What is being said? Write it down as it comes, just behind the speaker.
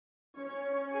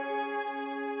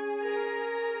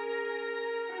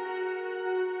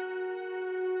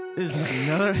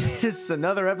This is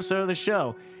another episode of the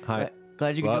show. Hi.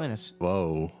 Glad you could join us.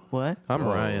 Whoa. What? I'm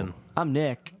Whoa. Ryan. I'm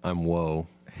Nick. I'm whoa.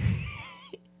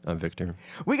 I'm Victor.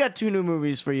 We got 2 new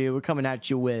movies for you. We're coming at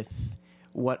you with,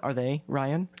 what are they,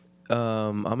 Ryan?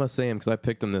 I'm gonna say them because I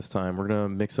picked them this time. We're gonna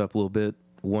mix up a little bit.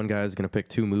 One guy's gonna pick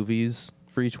 2 movies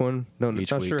for each one. No,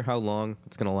 Each not week. sure how long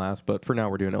it's gonna last, but for now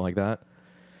we're doing it like that.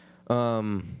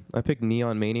 I picked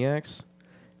Neon Maniacs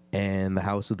and The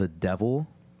House of the Devil.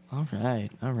 All right.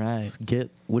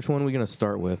 Which one are we gonna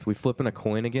start with? We flipping a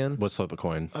coin again? Let's flip a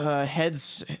coin.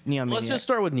 Heads, Neon Let's Maniacs. just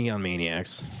start with Neon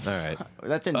Maniacs. All right.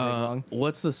 That didn't take long.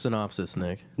 What's the synopsis,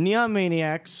 Nick? Neon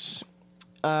Maniacs.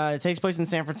 It takes place in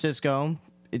San Francisco.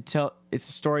 It's the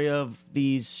story of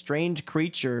these strange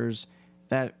creatures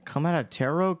that come out of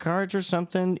tarot cards or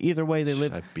something. Either way, they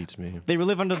live. That beats me. They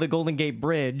live under the Golden Gate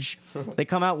Bridge. They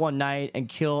come out one night and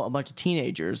kill a bunch of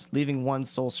teenagers, leaving one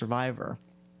sole survivor.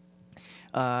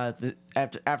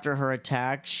 After her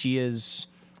attack, she is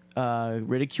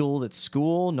ridiculed at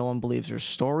school. No one believes her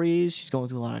stories. She's going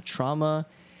through a lot of trauma,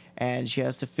 and she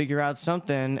has to figure out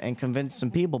something and convince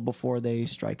some people before they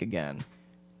strike again.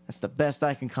 That's the best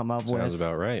I can come up Sounds with.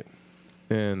 about right.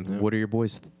 And what are your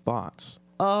boys' thoughts?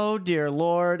 Oh dear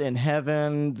Lord in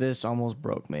heaven, this almost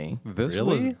broke me. This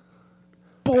Really? was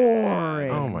Boring.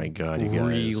 Oh my god, you guys.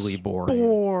 really boring.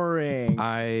 Boring.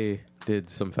 I did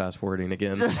some fast forwarding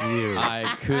again.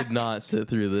 I could not sit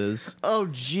through this. Oh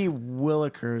gee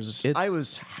willikers. It's- I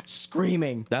was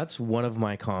screaming. That's one of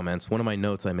my comments, one of my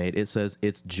notes I made. It says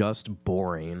it's just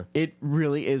boring. It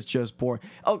really is just boring.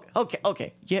 Oh,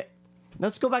 okay. Yeah,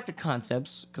 let's go back to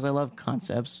concepts because I love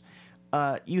concepts.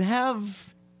 You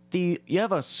have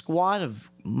a squad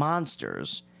of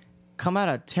monsters come out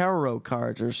of tarot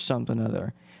cards or something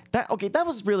other. That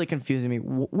was really confusing me.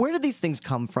 Where did these things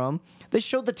come from? They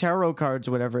showed the tarot cards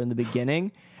or whatever in the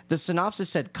beginning. The synopsis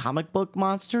said comic book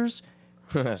monsters.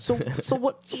 So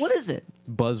what is it?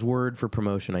 Buzzword for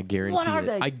promotion. I guarantee What are it.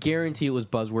 they? I guarantee it was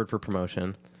buzzword for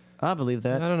promotion. I believe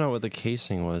that. I don't know what the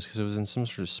casing was because it was in some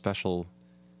sort of special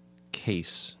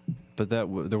case, but there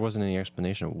wasn't any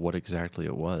explanation of what exactly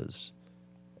it was.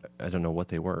 I don't know what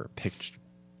they were.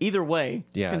 Either way,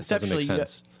 Yeah, it doesn't make conceptually,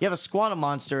 sense. you have a squad of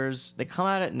monsters. They come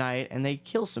out at night and they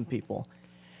kill some people.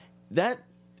 That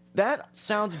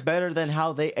sounds better than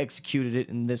how they executed it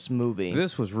in this movie.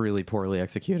 This was really poorly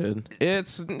executed.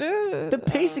 It's The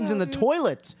pacing's in the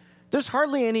toilet. There's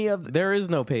hardly any of. there is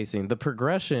no pacing. The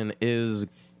progression is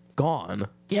gone.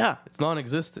 Yeah. It's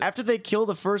non-existent. After they kill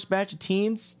the first batch of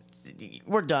teens,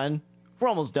 we're done. We're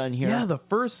almost done here. Yeah, the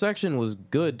first section was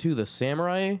good too. The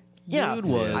samurai dude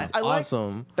was I like-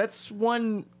 awesome. That's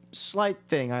one slight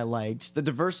thing I liked: the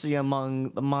diversity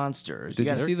among the monsters. Did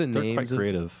you gotta- see the They're quite names?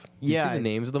 creative. You Yeah, see the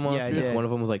names of the yeah, I monsters? did. One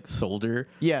of them was like soldier.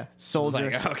 Yeah,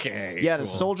 soldier. Like, okay. You had a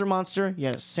cool. soldier monster, you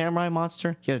had a samurai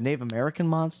monster, you had a Native American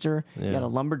monster, you Yeah. had a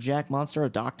lumberjack monster, a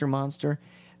doctor monster.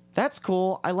 That's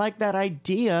cool. I like that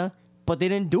idea, but they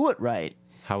didn't do it right.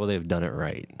 How would they have done it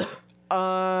right?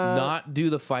 Not do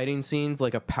the fighting scenes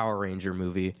like a Power Ranger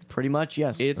movie. Pretty much,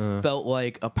 yes. It felt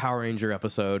like a Power Ranger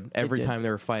episode every did. time they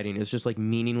were fighting. It's just like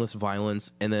meaningless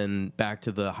violence, and then back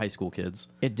to the high school kids.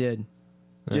 It did.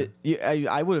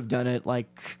 I would have done it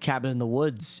like Cabin in the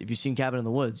Woods. If you've seen Cabin in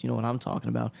the Woods, you know what I'm talking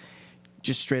about.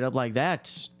 Just straight up like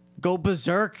that. Go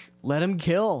berserk. Let him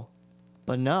kill.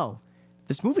 But no.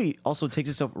 This movie also takes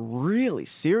itself really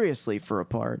seriously for a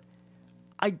part.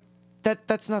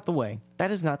 That's not the way. That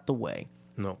is not the way.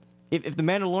 No. If the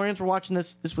Mandalorians were watching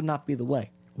this would not be the way.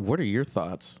 What are your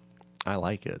thoughts? I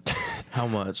like it. How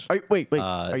much? Wait.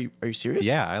 Are you serious?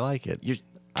 Yeah, I like it. You're-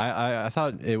 I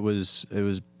thought it was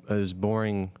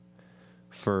boring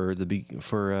for I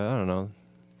don't know,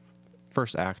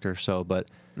 first act or so, but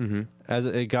as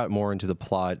it got more into the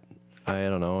plot, I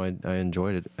don't know, I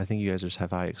enjoyed it. I think you guys just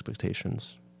have high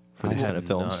expectations for these kind of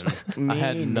films. None. I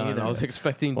had Me none. neither. I was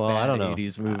expecting Well, bad I don't know.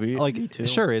 80s movie. Like, Me too.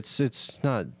 sure, it's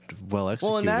not well executed,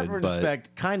 Well, in that but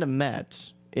respect, kind of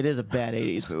met. It is a bad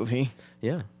 80s movie.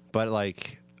 yeah.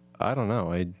 like I don't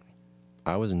know,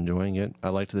 I was enjoying it. I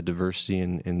liked the diversity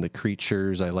in the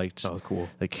creatures. I liked That was cool.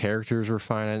 The characters were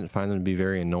fine. I didn't find them to be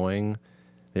very annoying.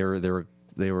 They were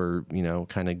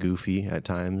kind of goofy at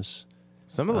times.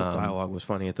 Some of the dialogue was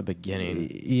funny at the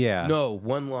beginning. Yeah. No,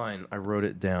 one line. I wrote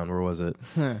it down. Where was it?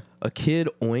 A kid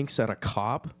oinks at a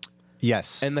cop,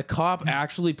 Yes. and the cop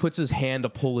actually puts his hand to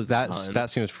pull his gun. that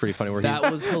seems pretty funny. Where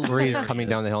That was where he's coming hilarious.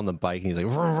 down the hill on the bike and he's like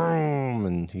vroom, vroom,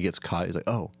 and he gets caught. He's like,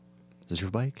 "Oh, is this your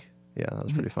bike?" Yeah, that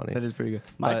was pretty funny. That is pretty good.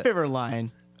 My But- favorite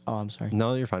line. Oh, I'm sorry.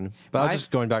 No, you're fine. But I was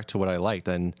just going back to what I liked,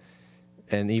 and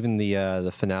even the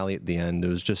finale at the end, it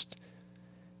was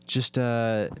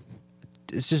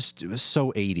it was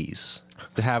so 80s.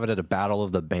 to have it at a battle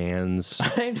of the bands.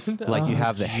 Like you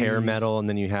have the hair metal, and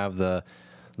then you have the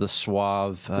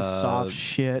suave, The soft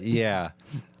shit. Yeah,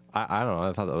 I don't know.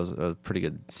 I thought that was a pretty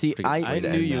good. See, pretty good I way to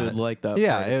knew end you that. would like that.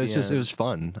 Yeah, part at it was the just end. it was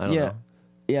fun. I don't yeah. know.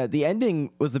 Yeah, the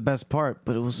ending was the best part,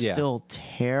 but it was Yeah. still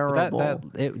terrible. That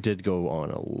it did go on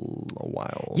a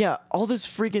while. Yeah, all this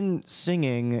freaking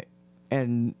singing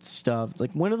and stuff.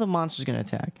 Like, when are the monsters going to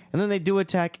attack? And then they do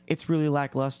attack, it's really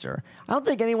lackluster. I don't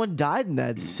think anyone died in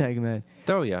that segment.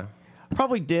 Oh yeah,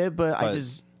 Probably did, but I But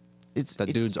just... It's that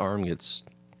it's, dude's arm gets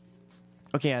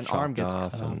Okay, an arm chopped gets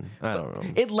off, cut off. and I don't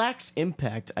know. It lacks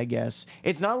impact, I guess.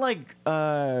 It's not like...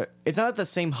 it's not at the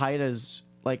same height as,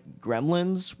 like,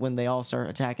 Gremlins when they all start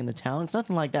attacking the town. It's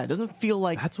nothing like that. It doesn't feel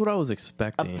like... That's what I was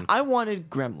expecting. I wanted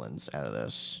Gremlins out of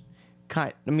this.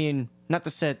 I mean, not to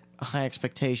set a high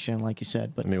expectation, like you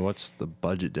said, but I mean, what's the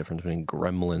budget difference between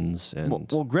Gremlins and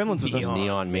well, Gremlins was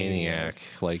Neon Maniac?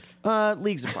 Like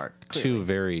leagues apart. Clearly. two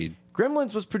very.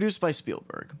 Gremlins was produced by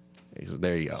Spielberg,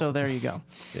 There you go. so there you go.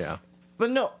 yeah.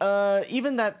 But no,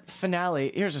 even that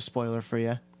finale. Here's a spoiler for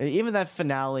you. Even that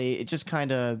finale, it just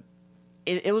kind of,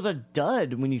 it was a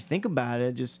dud when you think about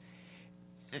it.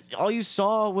 All you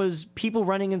saw was people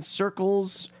running in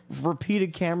circles,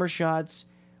 repeated camera shots.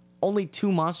 Only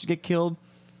 2 monsters get killed,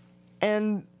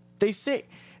 and they set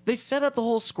up the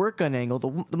whole squirt gun angle.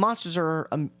 The monsters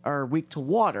are weak to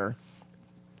water,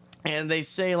 and they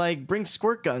say like bring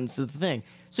squirt guns to the thing.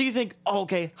 So you think, oh,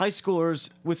 okay, high schoolers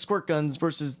with squirt guns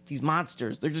versus these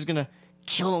monsters. They're just gonna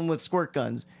kill them with squirt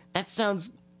guns. That sounds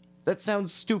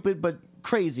stupid, but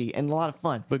crazy and a lot of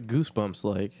fun. but Goosebumps,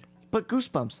 like, But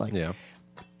Goosebumps, like, Yeah.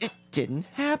 it didn't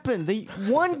happen.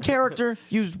 One character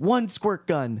used 1 squirt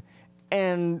gun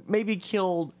and maybe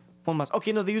killed 1 monster.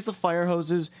 Okay, no, they used the fire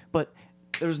hoses, but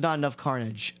there was not enough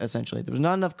carnage, essentially. There was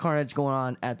not enough carnage going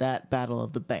on at that battle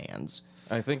of the bands.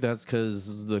 I think that's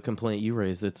because the complaint you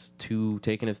raised, it's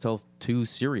taking itself too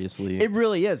seriously. It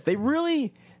really is. They were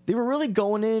really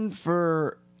going in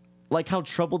for like how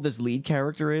troubled this lead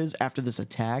character is after this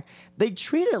attack. They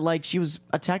treat it like she was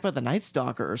attacked by the Night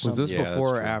Stalker or Was something. this Yeah, that's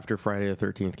before or true. after Friday the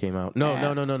 13th came out? No,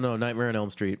 Nightmare on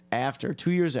Elm Street. After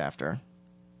 2 years after.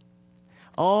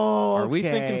 Oh, Are we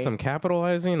okay. thinking some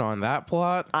capitalizing on that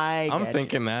plot? I'm getcha.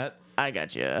 thinking that. I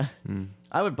got you.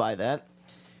 I would buy that.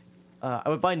 I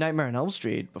would buy Nightmare on Elm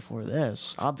Street before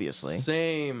this, obviously.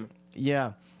 Same.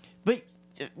 Yeah, but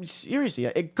seriously,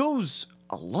 it goes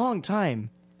a long time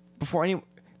before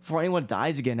anyone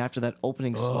dies again after that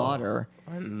opening slaughter,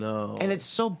 I know. and it's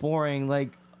so boring.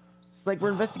 It's like we're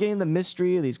investigating the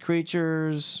mystery of these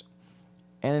creatures,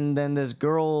 and then this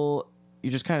girl,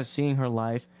 you're just kind of seeing her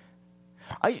life.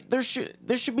 There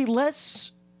should be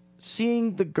less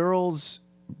seeing the girl's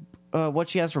what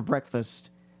she has for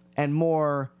breakfast, and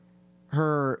more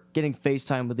her getting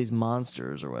FaceTime with these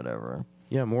monsters or whatever.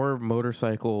 Yeah, more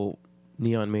motorcycle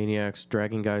neon maniacs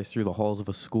dragging guys through the halls of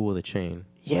a school with a chain.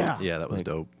 Yeah, Yeah, that was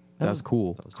dope. That's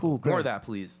cool. cool. Great. More of that,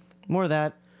 please. More of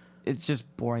that. It's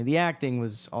just boring. The acting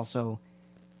was also,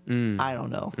 I don't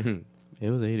know. It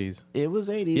was 80s. It was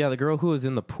 80s. Yeah, the girl who was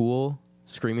in the pool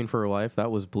screaming for her life,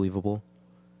 that was believable.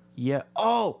 Yeah.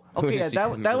 Oh, okay. When Yeah, she that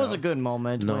couldn't that get was a out. good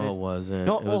moment. No, when it it's- wasn't.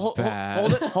 No, It was hold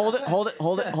bad. it. Hold it. Oh,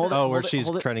 hold where it, she's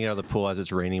hold it. trying to get out of the pool as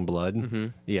it's raining blood. Mm-hmm.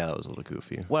 Yeah, that was a little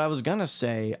goofy. What I was gonna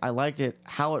say, I liked it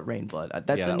how it rained blood.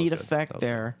 That's Yeah, a that neat was good. That effect was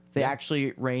there. They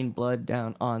actually rained blood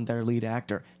down on their lead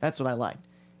actor. That's what I liked.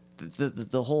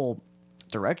 The whole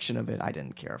direction of it, I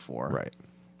didn't care for. Right.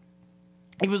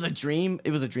 It was a dream.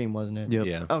 It was a dream, wasn't it? Yep.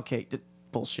 Yeah. Okay.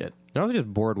 Bullshit. I was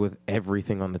just bored with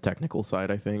everything on the technical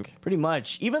side, I think. Pretty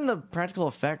much. Even the practical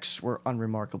effects were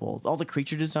unremarkable. All the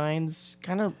creature designs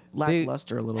kind of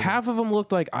lackluster a little bit. Half of them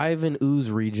looked like Ivan Ooze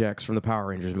rejects from the Power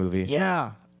Rangers movie.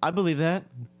 Yeah, I believe that.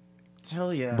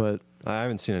 Tell ya. But I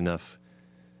haven't seen enough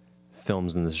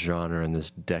films in this genre in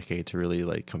this decade to really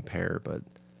like compare, but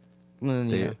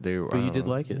Yeah. they But you did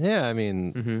like it. Yeah, I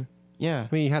mean, Yeah.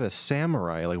 you had a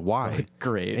samurai. Like why?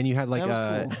 great. And you had like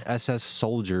That a was SS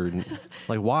soldier.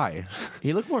 Like why?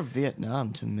 He looked more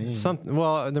Vietnam to me.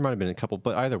 Well, there might have been a couple,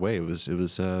 but either way, it was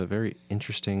a very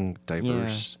interesting,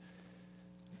 diverse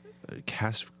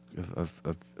cast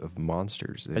of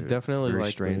monsters. I definitely very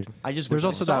liked strange. it. I just There's wish I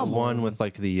also saw that more. one with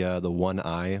like the one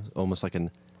eye, almost like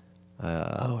an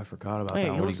Oh, I forgot about Hey,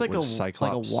 that he one. looks like what a is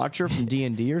Cyclops? watcher from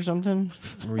D&D or something.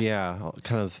 yeah,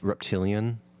 kind of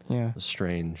reptilian. Yeah.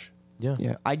 Strange. Yeah.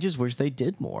 Yeah. I just wish they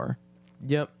did more.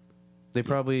 Yep. They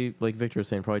probably, like Victor was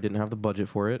saying, probably didn't have the budget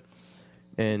for it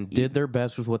and did their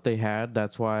best with what they had.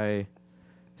 That's why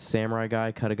Samurai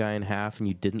Guy cut a guy in half and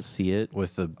you didn't see it.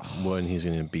 With the when he's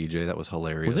going to BJ, that was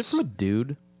hilarious. Was it from a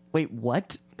dude? Wait,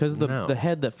 what? Because No. the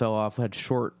head that fell off had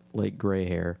short, like, gray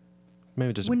hair.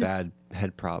 Maybe just a When did- bad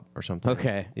head prop or something.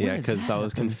 Okay. Yeah, did because So I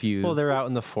was confused. well, they're out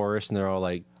in the forest and they're all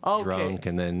like Okay. drunk,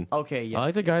 and then Okay, yes. I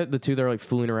like the two that are like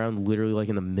fooling around, literally like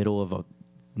in the middle of a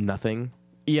nothing.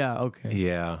 Yeah, okay.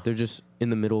 yeah, They're just in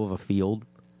the middle of a field.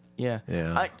 Yeah.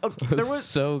 Yeah. Okay, It there was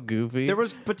so goofy. there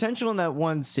was potential in that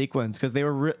one sequence because they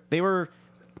were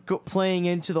playing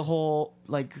into the whole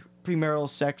like premarital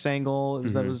sex angle.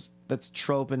 It was, that's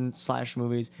trope in slash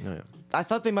movies. Oh, yeah. I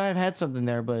thought they might have had something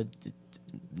there, but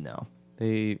no.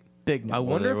 They. Big no. I Well,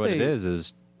 wonder if what they. it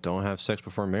is don't have sex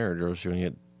before marriage, or else you're gonna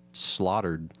get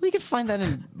slaughtered. Well, you could find that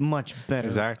in much better.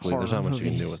 Exactly. There's not horror much you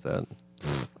can do movies. with that.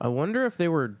 I wonder if they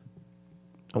were.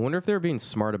 I wonder if they were being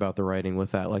smart about the writing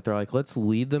with that. Like they're like, let's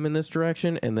lead them in this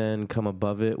direction and then come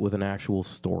above it with an actual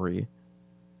story.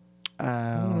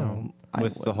 I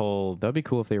With the whole That'd be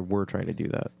cool if they were trying to do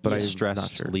that. But I'm not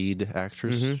stressed sure. lead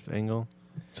actress angle.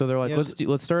 So they're like, Yeah,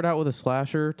 let's start out with a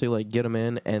slasher to like get them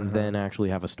in, and then actually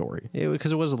have a story. Yeah,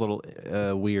 because it was a little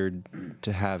weird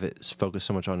to have it focus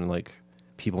so much on like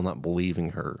people not believing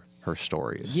her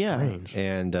stories. Yeah. Strange.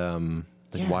 And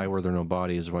like, Yeah. why were there no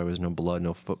bodies? Why was no blood,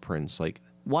 no footprints? Like,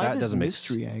 Why that this doesn't make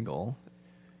mystery angle?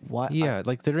 Why? Yeah,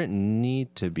 like there didn't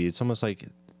need to be. It's almost like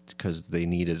because they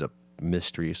needed a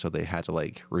mystery, so they had to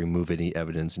like remove any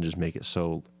evidence and just make it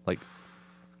so like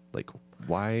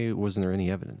why wasn't there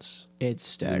any evidence? It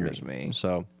staggers me.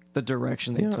 So The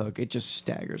direction they Yeah. took, it just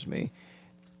staggers me.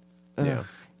 yeah,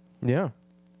 Yeah.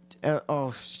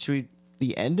 Should we?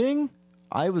 The ending?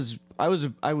 I was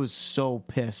so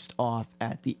pissed off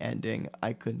at the ending.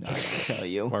 I could not tell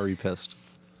you. why were you pissed?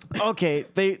 Okay,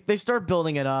 they start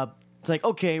building it up. It's like,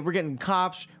 okay, we're getting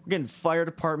cops, we're getting fire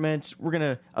departments, we're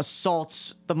gonna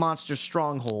assault the monster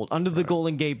stronghold under the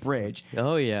Golden Gate Bridge.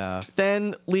 Oh yeah.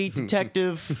 Then lead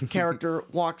detective character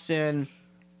walks in.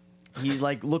 He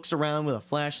like looks around with a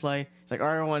flashlight. He's like, all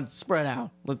right, everyone, spread out.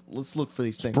 Let's look for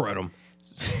these things. Spread them.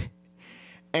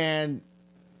 And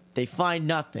they find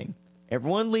nothing.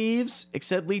 Everyone leaves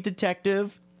except lead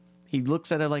detective. He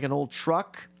looks at it like an old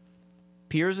truck,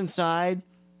 peers inside.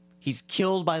 He's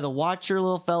killed by the Watcher,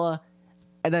 little fella,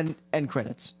 and then end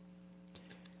credits.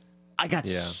 I got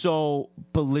Yeah. so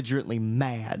belligerently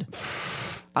mad.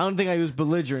 I don't think I used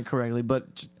belligerent correctly,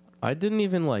 but I didn't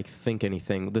even like think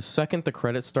anything. The second the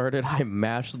credits started, I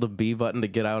mashed the B button to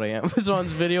get out of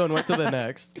Amazon's video and went to the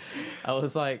next. I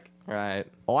was like, all right.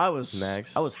 I was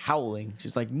Next. I was howling.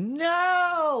 She's like,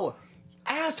 "No,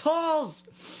 assholes!"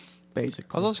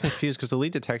 Basically, I was also confused because the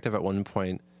lead detective at one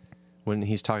point, when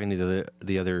he's talking to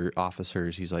the other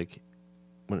officers, he's like,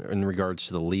 in regards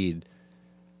to the lead,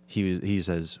 he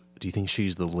says, "Do you think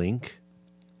she's the link?"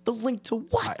 the link to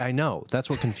what? I know. That's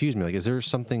what confused me. Like, is there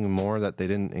something more that they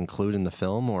didn't include in the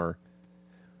film, or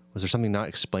was there something not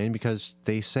explained? Because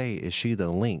they say, "Is she the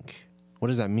link?" What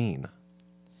does that mean?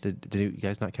 Did you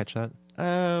guys not catch that?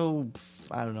 Oh,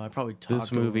 I don't know. I probably talked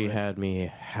This movie over it. had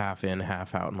me half in,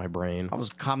 half out in my brain. I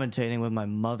was commentating with my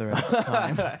mother at the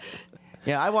time.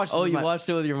 Yeah, I watched. Oh, this with you my- watched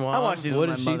it with your mom? I watched it What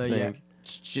with did my she mother. think?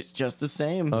 Yeah, just the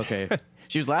same. Okay.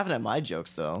 She was laughing at my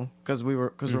jokes though, because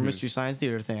we're Mystery Science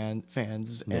Theater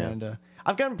fans, Yeah. and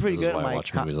I've gotten pretty This is good at why I my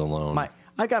watch movies alone.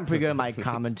 I've gotten pretty good at my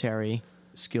commentary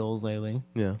skills lately,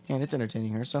 Yeah. and it's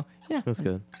entertaining her. So yeah. That's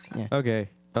good. Yeah. Okay.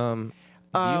 Do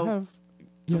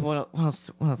you have What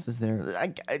else is there?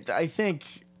 I think.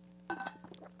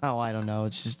 Oh, I don't know.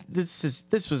 It's just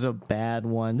this was a bad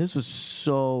one. This was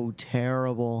so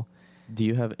terrible. Do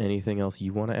you have anything else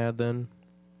you want to add then?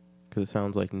 Because it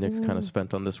sounds like Nick's kind of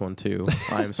spent on this one too.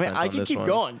 I'm spent I on can this keep one.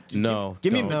 going. No,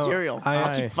 Give me don't. material. I-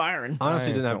 I'll keep firing. Honestly,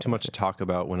 I didn't have don't too much to talk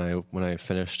about when I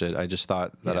finished it. I just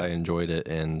thought that Yeah. I enjoyed it,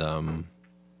 and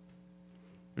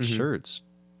sure, it's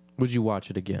Would you watch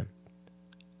it again?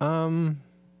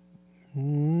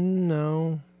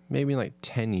 no, maybe in like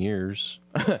 10 years.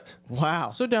 Wow.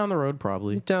 So down the road,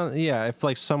 probably. Down, yeah, if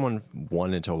like someone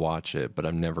wanted to watch it, but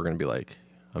I'm never gonna be like,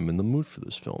 I'm in the mood for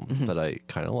this film that I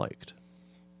kind of liked.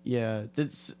 Yeah,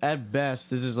 this at best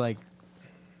this is like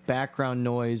background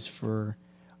noise for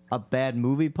a bad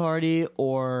movie party,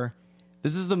 or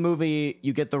this is the movie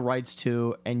you get the rights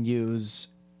to and use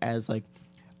as like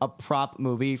a prop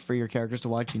movie for your characters to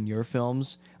watch in your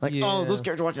films. Like, oh, Yeah. those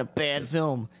characters are watching a bad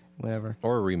film, whatever.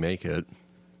 Or remake it.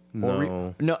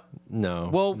 No. No, No.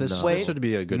 Well, this wait. should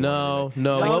be a good No, remake.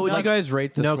 no. No, What would no. you guys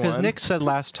rate this No, because one? Nick said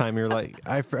last time you're like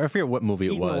I forget what movie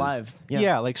it Eaten was. Alive. Yeah.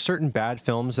 Yeah. like certain bad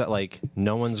films that like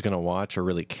no one's gonna watch or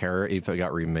really care if it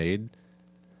got remade.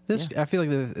 This I feel like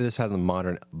this had a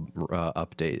modern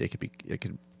update. It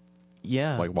could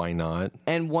yeah, like why not?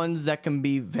 and ones that can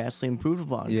be vastly improved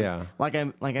upon. 'Cause Yeah. like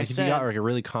I Like if said, you got like a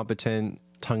really competent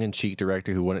tongue-in-cheek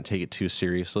director who wouldn't take it too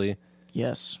seriously,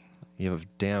 yes. you have a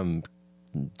damn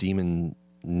demon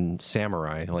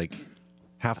samurai. Like,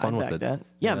 have fun I'd with back it. that.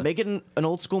 Yeah, Yeah. make it an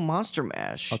old school Monster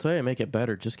Mash. I'll tell you, make it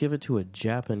better. Just give it to a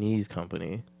Japanese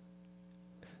company.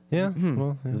 Yeah. Hmm.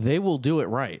 Well, yeah. They will do it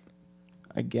right.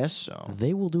 I guess so.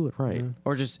 They will do it right.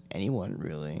 Or just anyone,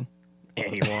 really.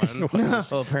 Anyone?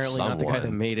 Well, apparently not the guy that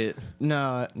Someone. made it.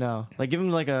 No. Like, give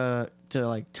him like to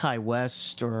Ty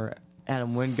West or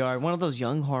Adam Wingard, one of those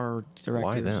young horror directors.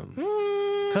 Why them?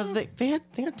 Because they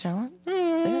had talent.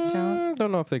 They had talent.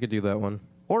 Don't know if they could do that one.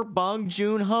 Or Bong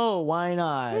Joon Ho. Why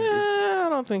not? I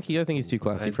don't think I think he's too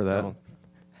classy for that. don't-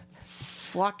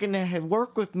 Fucking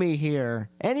work with me here.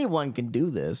 Anyone can do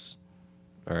this.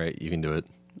 All right, you can do it.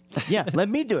 Yeah, let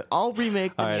me do it. I'll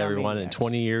remake the All right, Neon everyone. In Maniacs.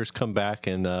 20 years, come back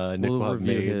and Nick We'll will have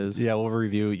review made. his. Yeah, we'll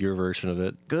review your version of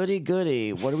it.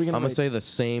 Goody. What are we gonna? I'm gonna rate? say the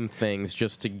same things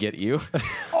just to get you.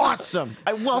 Awesome.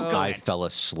 I welcome I it. fell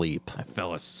asleep. I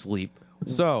fell asleep.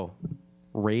 So,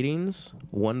 ratings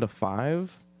 1 to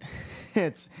 5.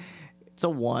 It's a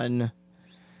 1.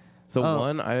 So Oh.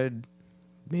 1, I'd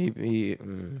maybe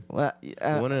Well,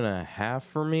 1.5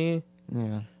 for me.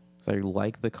 yeah. So I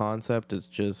like the concept. It's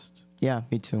just Yeah,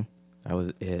 me too. that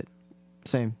was it.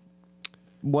 Same.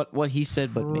 What he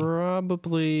said, but me.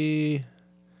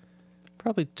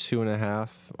 Probably 2.5,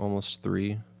 almost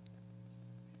 3,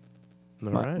 All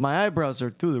My, right. my eyebrows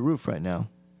are through the roof right now.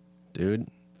 dude.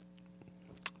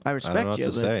 I I respect don't know what you.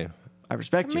 to but- say. I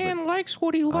respect you. Man likes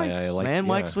what he likes. I like. Man yeah.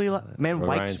 likes what he man What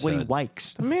likes what he Ryan said.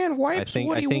 likes. Man I wipes think.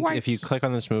 what I he think wipes. if you click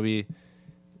on this movie,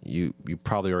 you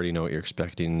probably already know what you're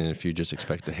expecting, and if you just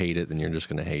expect to hate it, then you're just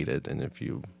going to hate it. And if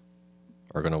you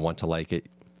are going to want to like it,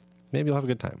 maybe you'll have a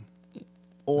good time.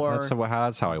 Or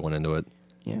That's how I went into it.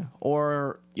 yeah.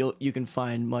 Or you can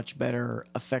find much better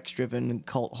effects driven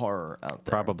cult horror out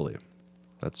there. Probably.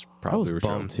 That's I was probably true.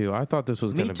 bummed too. I thought this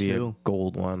was Me going to be a too.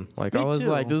 gold one. Like Me I was too.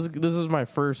 like, this is my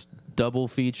first double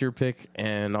feature pick,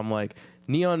 and I'm like,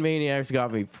 Neon Maniacs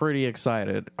got me pretty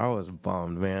excited. I was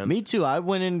bummed, man. Me too. I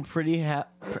went in pretty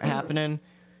happening,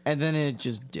 and then it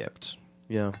just dipped.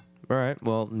 Yeah. All right.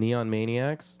 Well, Neon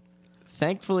Maniacs.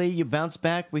 Thankfully, you bounce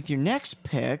back with your next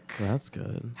pick, That's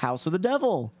good. House of the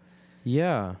Devil.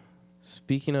 Yeah.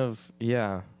 Speaking of,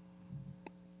 yeah.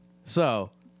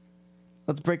 So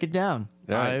Let's break it down.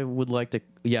 All right. I would like to,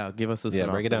 give us the Yeah,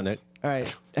 break it down, Nick.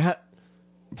 synopsis. All right.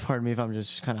 Pardon me if I'm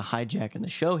just kind of hijacking the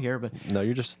show here, but No,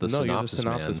 you're just the No, synopsis,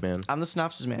 you're the synopsis man. I'm the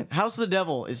synopsis man. House of the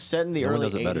Devil is set in the No one early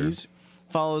does it better. 80s.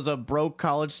 Follows a broke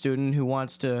college student who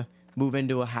wants to move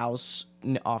into a house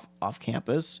off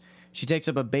campus. She takes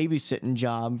up a babysitting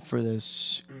job for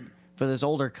this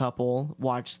older couple.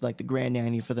 Watch like the grand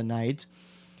nanny for the night,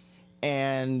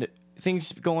 and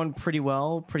things going pretty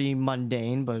well, pretty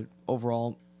mundane, but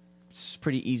overall it's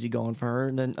pretty easy going for her.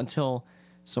 And then until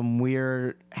some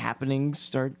weird happenings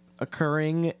start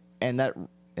occurring, and that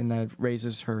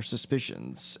raises her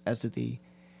suspicions as to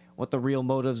what the real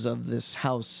motives of this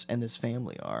house and this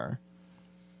family are.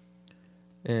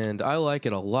 And I like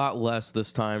it a lot less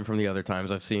this time from the other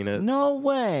times I've seen it. No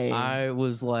way. I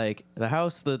was like, the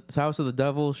House of the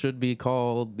Devil should be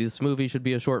called, this movie should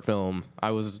be a short film.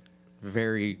 I was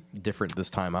very different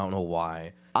this time. I don't know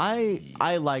why. I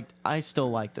still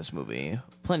like this movie.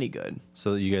 Plenty good.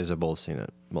 So you guys have both seen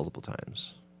it multiple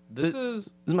times. This is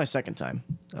This is my second time.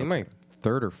 in my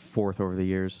third or fourth over the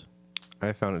years.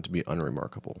 I found it to be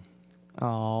unremarkable.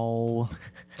 Oh,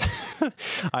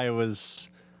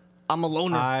 I'm a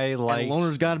loner. I like and a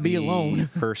loner's got to be alone.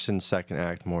 First and second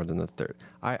act more than the third.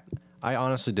 I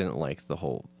honestly didn't like the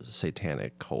whole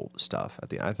satanic cult stuff at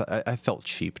the end. I felt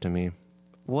cheap to me.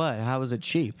 What? How was it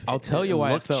cheap? I'll tell you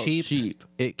why it looked felt cheap.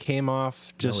 It came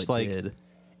off just No, it like did.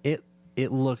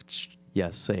 it looked.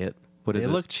 Yes, say it. What is It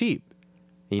it? looked cheap.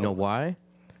 You know why?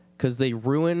 Because they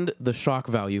ruined the shock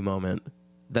value moment.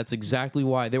 That's exactly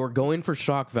why. They were going for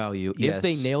shock value. Yes. If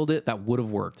they nailed it, that would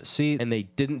have worked. See- and they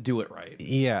didn't do it right.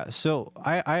 Yeah. So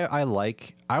I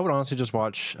would honestly just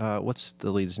watch. What's the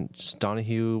lead? Just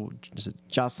Donahue. Is it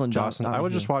Jocelyn. Jocelyn? I would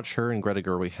Donahue. just watch her and Greta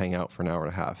Gerwig hang out for an hour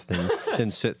and a half, then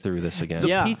sit through this again. The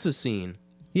Yeah. pizza scene.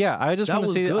 Yeah, I just That want to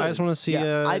was see. good. I just want to see.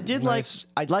 Yeah, I did nice,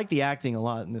 I like the acting a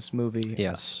lot in this movie.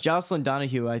 Yes. Jocelyn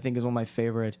Donahue, I think, is one of my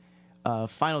favorite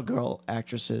Final Girl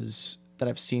actresses that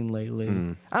I've seen lately.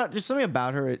 Hmm. I don't, just something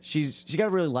about her. She's got a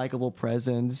really likable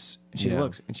presence. She Yeah.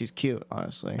 looks and she's cute.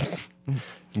 Honestly,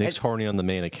 Nick's horny on the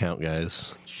main account,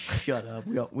 guys. shut up.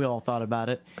 We all thought about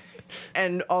it.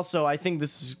 And also, I think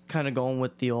this is kind of going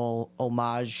with the old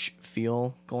homage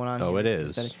feel going on. Oh, here. it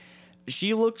is.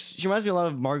 She reminds me a lot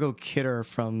of Margot Kidder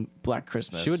from Black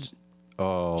Christmas. She would.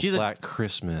 Oh, She's a- Black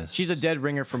Christmas. She's a dead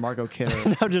ringer for Margot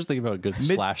Kidder. I'm just thinking about good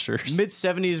slashers. Mid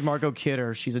 70s Margot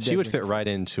Kidder. She's a dead she would ringer. fit right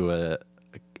into a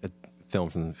film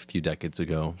from a few decades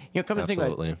ago. Come to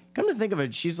Absolutely. come to think of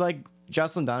it, she's like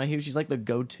Jocelyn Donahue. She's like the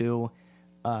go-to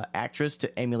actress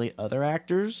to emulate other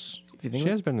actors. If you think She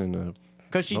has been in a.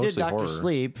 because she did mostly Doctor horror.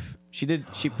 Sleep.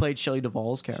 She played Shelley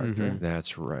Duvall's character.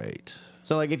 That's right.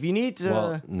 So like if you need to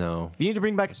Well, no. if you need to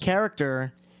bring back a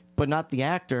character but not the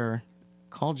actor,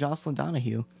 call Jocelyn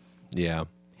Donahue. Yeah.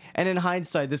 And in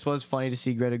hindsight, this was funny to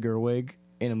see Greta Gerwig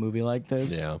in a movie like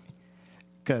this. Yeah.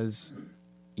 Because,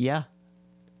 yeah,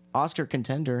 Oscar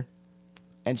contender,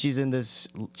 and she's in this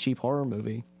cheap horror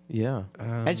movie, Yeah.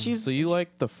 and she's So you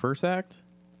like the first act?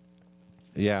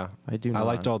 Yeah. I do I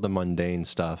liked not. all the mundane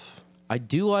stuff. I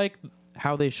do like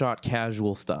how they shot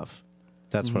casual stuff,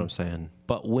 That's what I'm saying.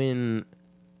 but when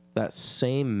that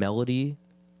same melody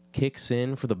kicks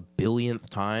in for the billionth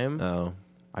time, Oh.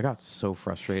 I got so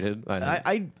frustrated.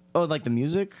 I oh like the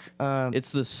music,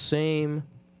 It's the same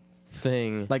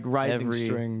thing, Like rising every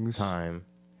strings. time.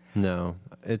 no.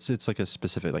 It's like a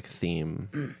specific like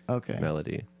theme okay.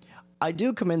 melody. I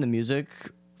do commend the music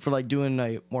for like doing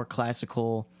a more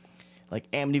classical,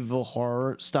 like Amityville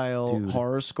horror style Dude.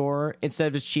 horror score instead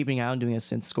of just cheaping out and doing a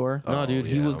synth score. No, Oh, dude,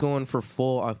 he yeah. was going for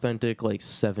full, authentic, like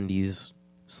 70s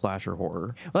slasher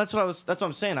horror. Well, that's what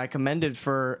I'm saying. I commended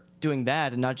for doing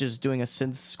that and not just doing a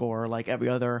synth score like every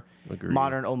other Agreed.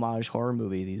 modern homage horror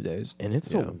movie these days. And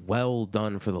it's Yeah. so well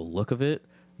done for the look of it.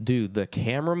 Dude, the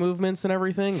camera movements and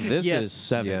everything, this Yes. is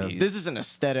 70s. This is an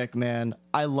aesthetic, man.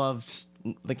 I loved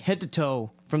like head to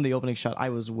toe from the opening shot. I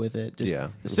was with it. Just, Yeah.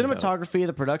 the cinematography,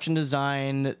 the production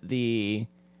design, the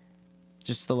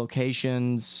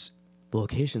locations. The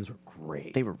locations were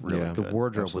great. They were really Yeah. the good.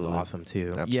 wardrobe Absolutely. was awesome too.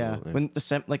 Absolutely. Yeah, when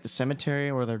the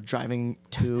cemetery where they're driving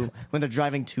to when they're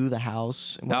driving to the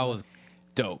house. That was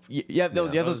dope. yeah,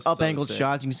 those that was those up angled so sick.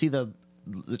 shots. You can see the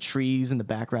trees in the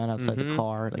background outside the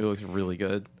car. Like, It looks really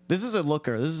good. this is a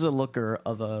looker. This is a looker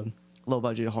of a low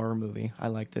budget horror movie. I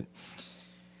liked it.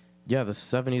 Yeah, the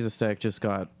 70s aesthetic just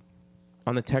got.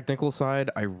 On the technical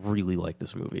side, I really like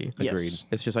this movie. Yes. Agreed.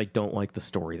 It's just I don't like the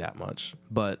story that much.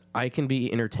 But I can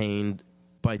be entertained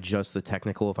by just the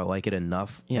technical if I like it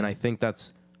enough. Yeah. And I think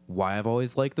that's why I've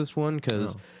always liked this one.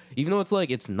 Because even though it's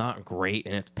like it's not great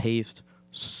and it's paced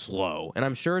slow. And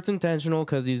I'm sure it's intentional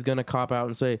because he's going to cop out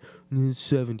and say,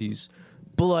 70s.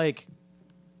 But like,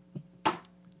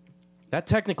 that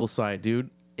technical side, dude,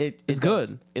 It's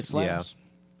good. It slaps.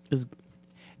 is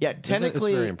Yeah, It's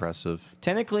technically, very impressive.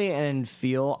 technically and in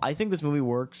feel, I think this movie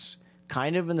works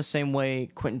kind of in the same way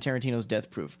Quentin Tarantino's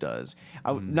Death Proof does.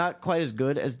 Not quite as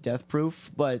good as Death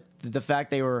Proof, but the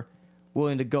fact they were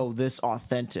willing to go this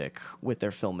authentic with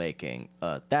their filmmaking,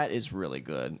 that is really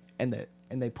good, and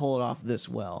they pull it off this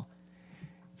well.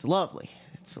 It's lovely.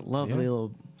 It's a lovely Yeah.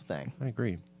 little thing, I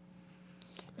agree.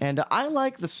 and I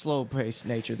like the slow paced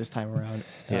nature this time around.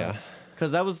 Yeah.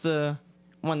 Because that was the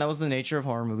nature of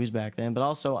horror movies back then. But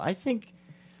also, I think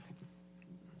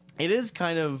it is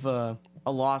kind of a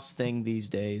lost thing these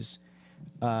days.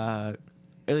 At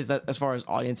least that, as far as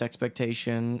audience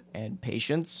expectation and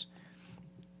patience,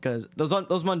 because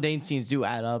those mundane scenes do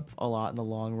add up a lot in the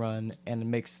long run, and it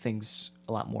makes things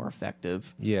a lot more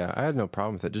effective. Yeah, I had no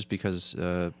problem with it just because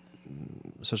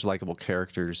such likable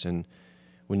characters, and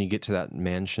when you get to that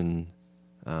mansion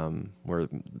where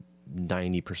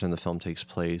 90% of the film takes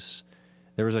place,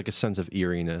 there was like a sense of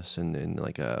eeriness and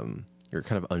like you're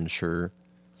kind of unsure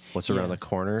what's Yeah. around the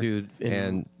corner, dude.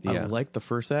 And I yeah, like the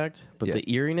first act, but Yeah.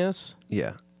 the eeriness.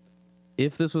 yeah,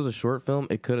 If this was a short film,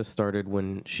 it could have started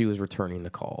when she was returning the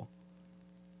call,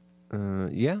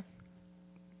 yeah,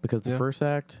 because the Yeah. first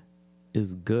act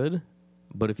is good,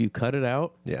 but if you cut it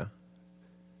out, yeah,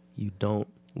 you don't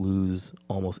lose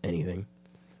almost anything.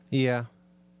 yeah.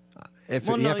 If,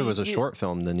 Well, yeah, no, if it was a you- short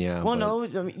film, then yeah. Well,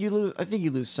 but- no, I mean, you lose. I think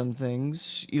you lose some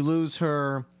things. You lose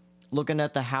her looking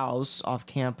at the house off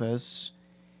campus.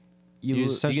 You You,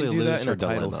 You essentially can do that lose in her a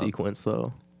title dilemma. sequence,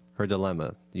 though. Her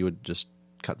dilemma, you would just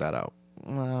cut that out.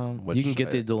 Which You can get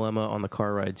I- the dilemma on the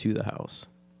car ride to the house.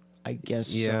 I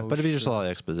guess. yeah, so, but it'd be just a sure. lot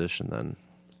of exposition then.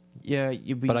 Yeah,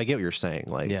 you'd be. But I get what you're saying.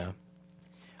 Like, Yeah,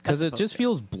 because it suppose, just yeah.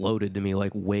 feels bloated to me,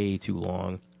 like way too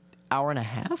long. hour and a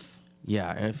half. Yeah,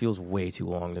 and it feels way too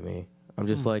long to me. I'm Hmm.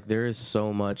 just like, there is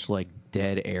so much like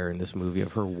dead air in this movie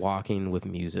of her walking with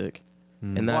music,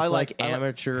 and that's I like like-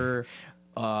 amateur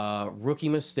rookie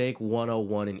mistake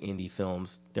 101 in indie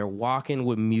films. They're walking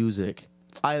with music.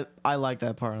 I like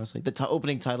that part honestly. The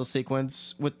opening title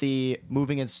sequence with the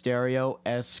moving in stereo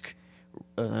esque.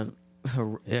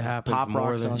 It happens Pop more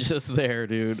rock than song. just there,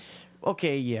 dude.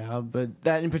 Okay, yeah, but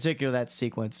that in particular, that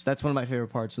sequence, that's one of my favorite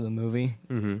parts of the movie.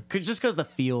 Mm-hmm. Just because the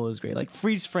feel is great, like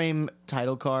freeze frame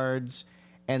title cards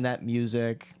and that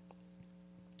music.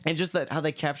 And just that how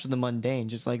they capture the mundane,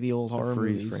 just like the old horror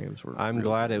freeze movies. frames were. I'm really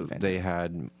glad fantastic. they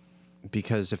had,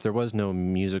 because if there was no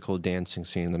musical dancing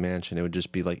scene in the mansion, it would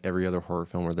just be like every other horror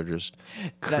film where they're just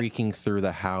creaking through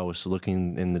the house,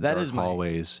 looking in the That dark is my-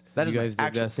 hallways. That is You my guys dig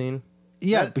actual- that scene?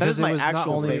 Yeah, that because is my it was not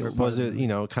actual only favorite part was of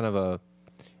it kind of a,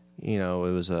 it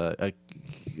was a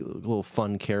little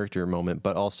fun character moment,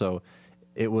 but also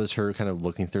it was her kind of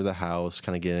looking through the house,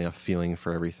 kind of getting a feeling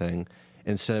for everything,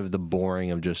 instead of the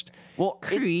boring of just Well,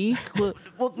 creak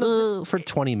well, no, for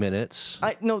 20 minutes.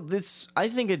 I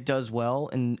think it does well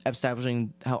in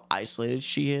establishing how isolated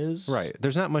she is. Right.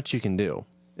 There's not much you can do,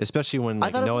 especially when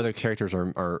like thought no it- other characters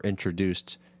are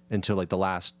introduced until like the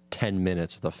last 10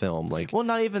 minutes of the film. Like Well,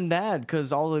 not even that,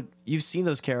 because you've seen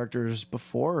those characters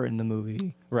before in the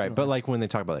movie. right, but like when they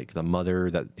talk about like the mother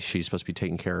that she's supposed to be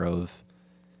taking care of,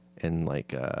 and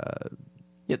like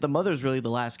Yeah, the mother's really the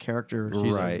last character.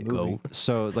 She's right. In the movie.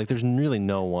 So like there's really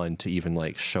no one to even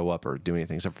like show up or do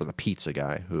anything except for the pizza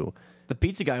guy who The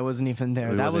pizza guy wasn't even there.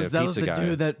 He That wasn't was a that was the pizza guy.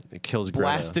 dude that It kills Greta.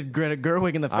 blasted Greta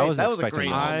Gerwig in the face. I wasn't That was a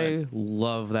expecting great that. moment. I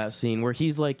love that scene where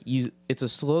he's like, it's a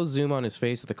slow zoom on his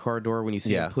face at the car door when you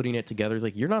see Yeah. him putting it together. He's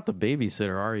like, "You're not the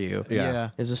babysitter, are you?" Yeah.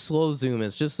 It's a slow zoom.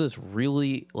 It's just this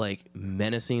really like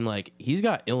menacing, like he's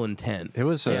got ill intent. It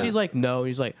was, And uh, she's like, no.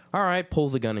 He's like, all right,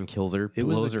 pulls the gun and kills her. It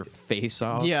was Blows a- her face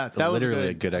off. Yeah, that was Literally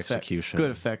a good effect. execution.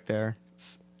 Good effect there.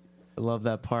 I love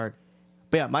that part.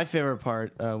 But yeah, my favorite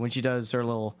part when she does her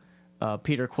little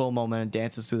Peter Quill moment and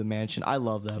dances through the mansion. I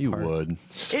love that you part. would.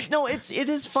 It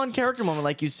is fun character moment,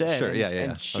 like you said. Sure, and, yeah, yeah, yeah.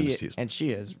 And I'm just teasing. she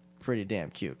is pretty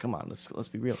damn cute. Come on, let's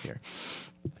be real here.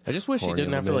 I just wish she Horny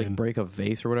didn't have to like man. break a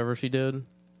vase or whatever she did.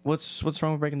 What's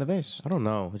wrong with breaking the vase? I don't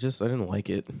know. I didn't like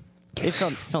it. It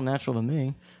felt natural to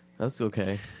me. That's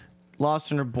okay.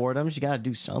 Lost in her boredom, she got to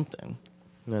do something.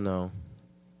 No.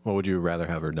 What would you rather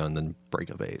have her done than break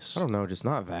a vase? I don't know. Just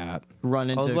not that. Run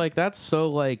I into was like, that's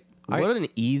so like, what an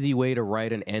easy way to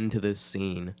write an end to this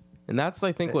scene. And that's,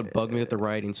 I think, what bugged me with the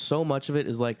writing. So much of it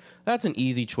is like, that's an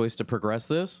easy choice to progress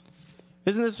this.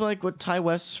 Isn't this like what Ty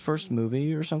West's first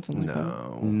movie or something like that?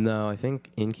 No. No, I think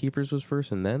Innkeepers was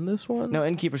first and then this one? No,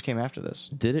 Innkeepers came after this.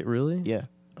 Did it really? Yeah.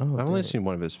 Oh, I've only dang. seen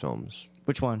one of his films,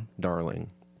 Which one?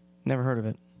 Darling. Never heard of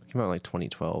it. It came out in like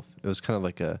 2012. It was kind of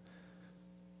like it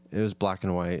was black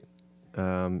and white.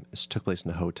 It took place in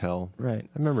a hotel. Right. I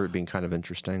remember it being kind of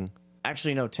interesting.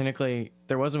 Actually, no. Technically,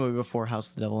 there was a movie before House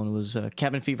of the Devil, and it was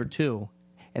Cabin Fever 2.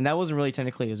 And that wasn't really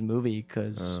technically his movie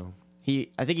because Oh.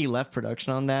 I think he left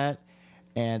production on that,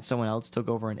 and someone else took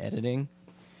over in editing.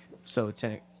 So,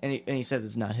 and he says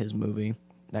it's not his movie,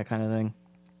 that kind of thing.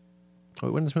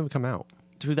 Wait, when did this movie come out?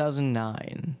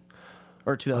 2009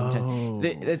 or 2010. Oh,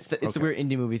 It's the okay. weird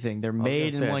indie movie thing. They're I was gonna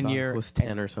made say, in I one thought year. It was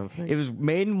 10 or something. It was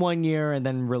made in 1 year and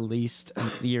then released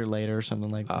a year later or something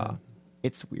like that.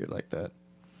 It's weird like that.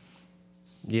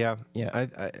 Yeah. Yeah.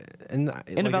 In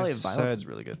In the Valley of Violence is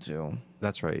really good too.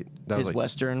 That's right. That His was like,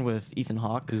 Western with Ethan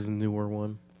Hawke. Is a newer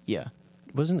one. Yeah.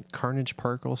 wasn't Carnage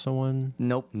Park also one?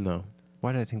 Nope. No.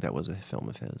 Why did I think that was a film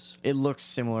of his? It looks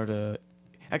similar to.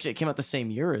 Actually, it came out the same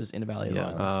year as In a Valley of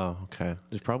Yeah. Violence. Oh, okay.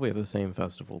 It's probably at the same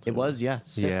festival, too. It was, yeah.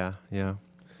 Sif. Yeah.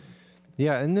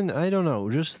 And then I don't know,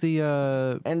 just the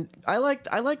And I like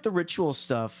the ritual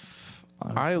stuff.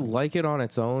 I Honestly. like it on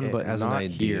its own, but as not an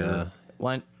idea.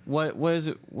 here. What is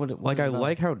it? What Like, is it I about?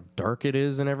 like how dark it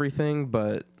is and everything,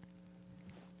 but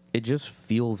it just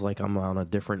feels like I'm on a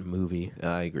different movie.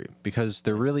 I agree because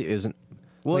there really isn't.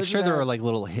 Well, like, isn't sure, there that- are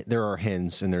like there are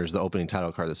hints, and there's the opening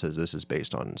title card that says this is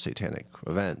based on satanic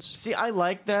events. See, I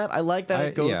like that. I like that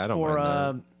it goes I don't for.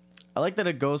 mind I like that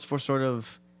it goes for sort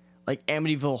of like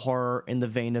Amityville horror in the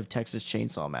vein of Texas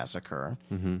Chainsaw Massacre.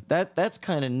 Mm-hmm. That's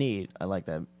kind of neat. I like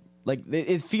that. Like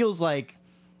it feels like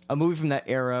a movie from that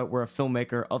era where a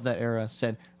filmmaker of that era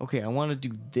said, "Okay, I want to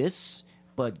do this,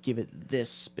 but give it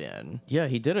this spin." Yeah,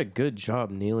 he did a good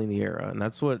job nailing the era, and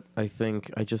that's what I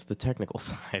think. The technical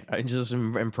side, I just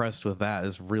am impressed with that.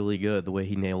 Is really good the way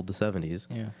he nailed the 70s.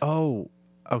 Yeah. Oh,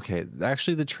 okay.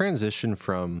 Actually, the transition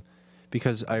from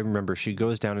because I remember she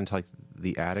goes down into like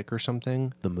the attic or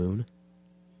something. The moon.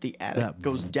 The attic That-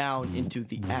 goes down into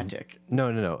the attic.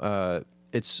 No.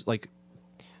 It's like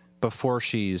before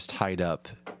she's tied up.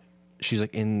 She's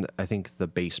like in, I think, the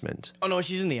basement, Oh no,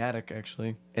 she's in the attic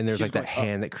actually. and there's She's like that going up.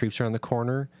 hand that creeps around the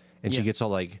corner, and she Yeah. gets all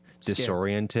like Scared.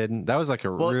 disoriented. That was like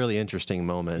a Well, really interesting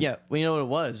moment. Yeah, well, you know what it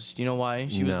was. Do you know why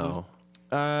she was? No.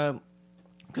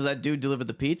 Because that dude delivered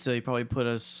the pizza. He probably put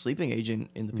a sleeping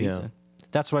agent in the pizza. Yeah.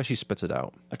 That's why she spits it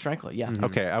out. A tranquil. Yeah.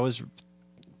 Okay,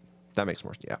 that makes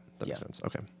more. Yeah, that Yeah. makes sense.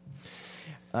 Okay.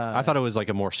 I thought it was like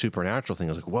a more supernatural thing.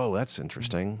 I was like, whoa, that's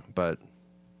interesting. But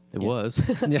It was.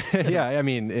 yeah. I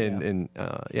mean,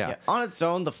 Yeah. On its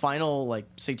own, the final like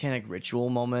satanic ritual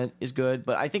moment is good,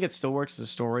 but I think it still works as a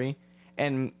story,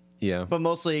 and Yeah. but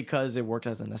mostly because it works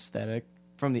as an aesthetic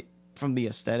from the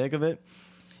aesthetic of it.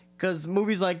 Because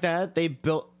movies like that, they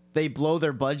blow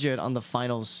their budget on the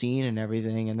final scene and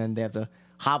everything, and then they have to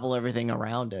hobble everything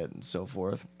around it and so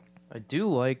forth. I do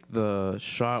like the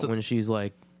shot when she's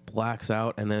like blacks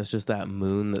out and then it's just that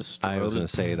moon that's I was going to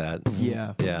say that.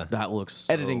 Yeah. Yeah. that looks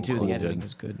so Editing too. cool. The editing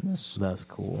is good. in this. That's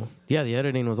cool. Yeah, the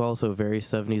editing was also very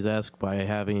 70s-esque by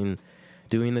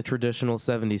doing the traditional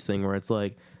 70s thing where it's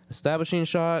like establishing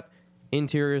shot,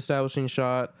 interior establishing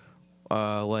shot,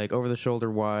 like over the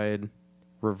shoulder wide,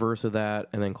 reverse of that,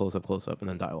 and then close up, and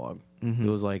then dialogue. It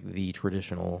was like the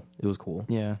traditional. It was cool.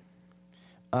 Yeah.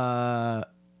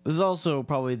 This is also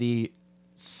probably the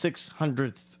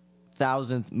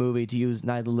 600,000th movie to use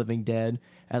Night of the Living Dead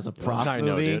as a prop I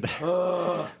know, movie. dude.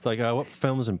 Like, what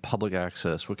films in public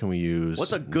access? What can we use?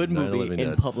 What's a good Night of the movie Living in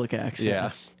Dead. public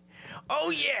access?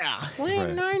 Oh yeah.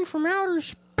 Plan 9 from outer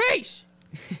space.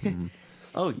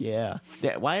 Oh yeah.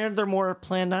 Why aren't there more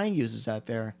Plan 9 uses out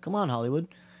there? Come on, Hollywood.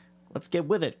 Let's get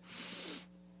with it.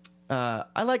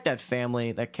 I like that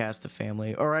family, that cast of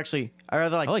family. Or actually, I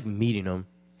rather like, I like meeting them.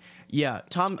 yeah,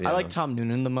 Tom. I Yeah. like Tom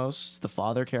Noonan the most, the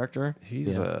father character.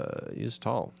 He's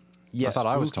tall. Yeah, I thought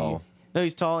I was spooky. tall. No,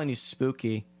 he's tall and he's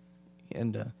spooky.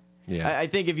 And Yeah. I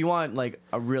think if you want like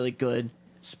a really good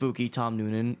spooky Tom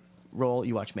Noonan role,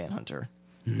 you watch Manhunter.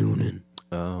 Noonan.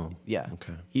 Oh. Yeah,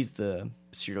 Okay. he's the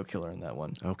serial killer in that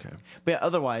one. Okay. But yeah,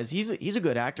 otherwise, he's a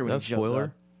good actor when Is he that shows spoiler?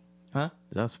 up. Huh?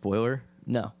 Is that a spoiler?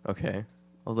 No. Okay.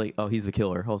 I was like, oh, he's the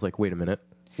killer. I was like, wait a minute.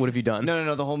 What have you done?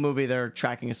 No. The whole movie, they're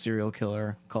tracking a serial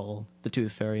killer called the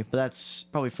Tooth Fairy, but that's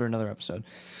probably for another episode.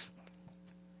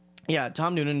 Yeah,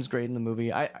 Tom Noonan's great in the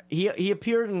movie. He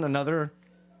appeared in another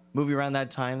movie around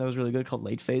that time that was really good called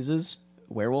Late Phases,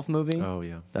 werewolf movie. Oh,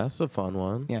 yeah. That's a fun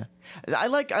one. Yeah, I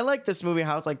like this movie.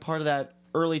 How it's like part of that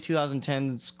early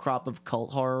 2010s crop of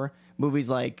cult horror movies,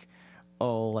 like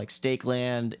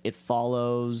Stakeland, It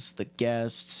Follows, The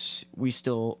Guest, We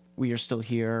Are Still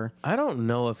Here. I don't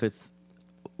know if it's.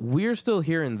 We're still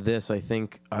here in this. I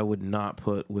think I would not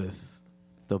put with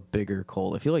the bigger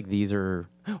cult. I feel like these are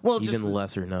just even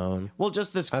lesser known. Well,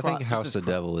 just this. I think just House this of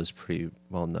the Devil is pretty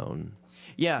well known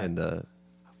Yeah. in the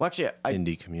Well, actually,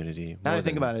 indie community. now that I more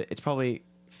think than- about it, it's probably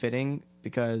fitting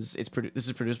because this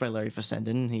is produced by Larry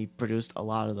Fessenden. He produced a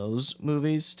lot of those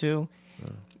movies too,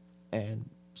 and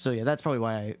so yeah, that's probably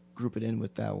why I group it in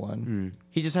with that one.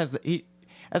 He just has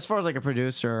as far as like a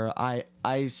producer, I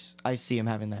see him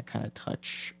having that kind of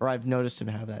touch, or I've noticed him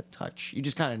have that touch. You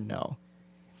just kind of know,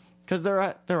 because there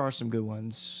are some good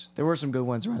ones. There were some good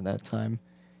ones around that time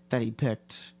that he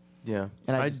picked. Yeah,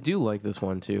 And I I just- do like this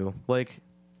one too. Like,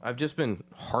 I've just been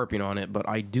harping on it, but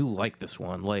I do like this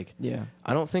one. Like, Yeah.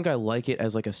 I don't think I like it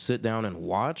as like a sit down and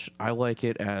watch. I like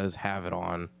it as have it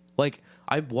on. Like,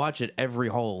 I watch it every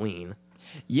Halloween.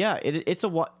 Yeah, it's a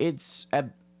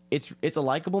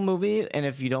likable movie, and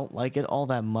if you don't like it all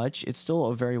that much, it's still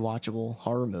a very watchable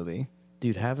horror movie.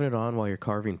 Dude, having it on while you're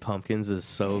carving pumpkins is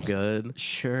so good.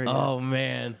 Sure. Yeah. Oh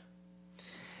man.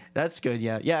 That's good.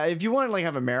 Yeah, yeah. If you want to like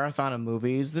have a marathon of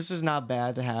movies, this is not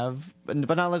bad to have,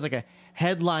 but not as like a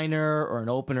headliner or an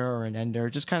opener or an ender.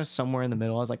 Just kind of somewhere in the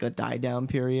middle as like a die down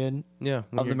period. Yeah,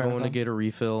 when Of you're the going to marathon. get a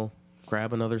refill,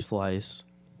 grab another slice,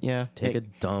 Yeah. take a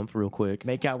dump real quick,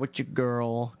 make out with your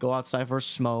girl, go outside for a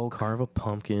smoke, carve a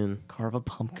pumpkin. carve a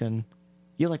pumpkin.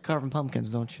 You like carving pumpkins,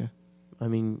 don't you? I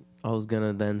mean, I was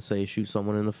gonna then say shoot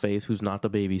someone in the face who's not the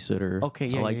babysitter. Okay,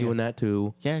 yeah, I like yeah, doing that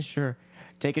too. Yeah, sure.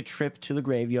 Take a trip to the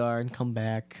graveyard and come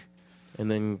back. And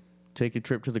then take a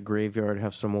trip to the graveyard,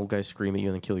 have some old guy scream at you,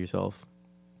 and then kill yourself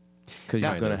because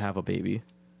you're Kind gonna of. have a baby.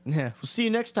 Yeah. We'll see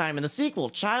you next time in the sequel,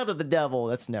 Child of the Devil.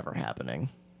 That's never happening.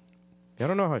 I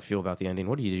don't know how I feel about the ending.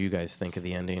 What do you guys think of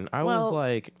the ending? I Well- was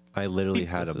like, I literally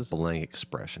had a This is- blank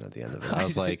expression at the end of it. I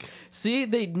was like, see,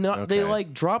 they Okay.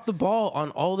 like dropped the ball on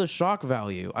all the shock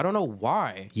value. I don't know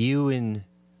why. you and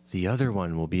the other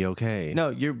one will be okay. No,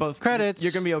 you're both Credits.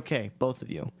 You're gonna be okay, both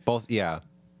of you. Both, yeah.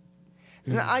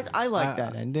 And I like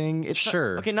that ending. It's not-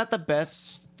 sure. okay, not the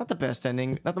best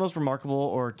ending, not the most remarkable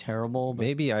or terrible. But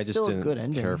Maybe I it's just still a good didn't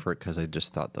ending. care for it because I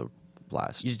just thought the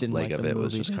last You just didn't leg like of the it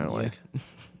was movie, just kind of didn't like.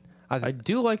 I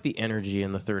do like the energy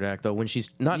in the third act though when she's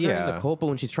not during Yeah. the cult, but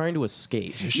when she's trying to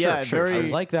escape. Yeah, very- I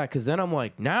like that because then I'm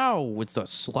like, now it's a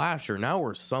slasher. Now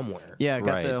we're somewhere. Yeah, got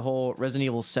Right. the whole Resident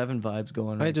Evil 7 vibes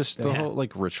going. I just the there. whole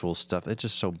like ritual stuff. It's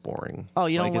just so boring. Oh,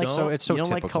 you don't it's like- so it's so you don't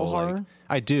like typical. cult horror?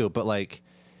 I do, but like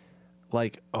I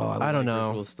don't like know.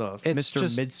 ritual stuff. It's Mr.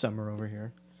 just Midsummer over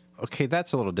here. okay.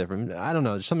 That's a little different. I don't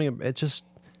know. There's something. It just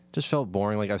just felt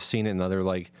boring. Like I've seen it in other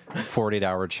like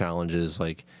 48-hour challenges.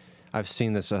 Like I've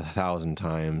seen this 1,000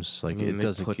 times. Like it They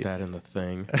doesn't put that in the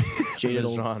thing. Jaded The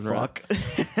old genre. fuck.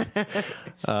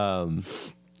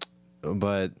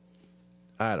 but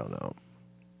I don't know.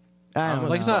 I don't Like, Like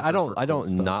know. it's not. I sucker don't. for I don't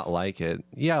cult stuff. not like it.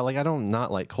 Yeah, like I don't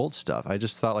not like cult stuff. I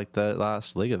just thought like the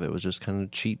last leg of it was just kind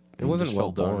of cheap. It wasn't just well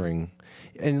felt done. boring.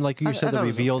 And like you I said, thought the it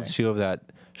was revealed okay. too of that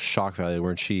shock value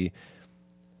where she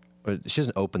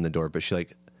doesn't open the door, but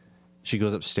she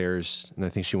goes upstairs and I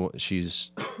think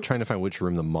she's trying to find which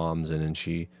room the mom's in, and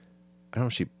I don't know.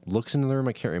 She looks into the room.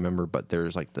 I can't remember, but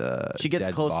there's like the She gets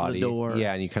dead close to the body. door.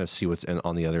 Yeah, and you kind of see what's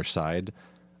on the other side.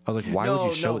 I was like, why would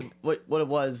you show it? What it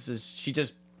was is she's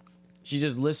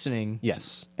just listening.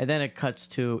 Yes. And then it cuts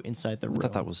to inside the room. I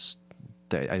thought that was.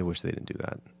 I wish they didn't do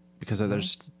that because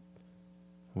there's.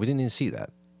 We didn't even see that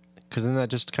because then that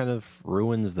just kind of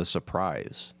ruins the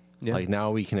surprise. Yeah. Like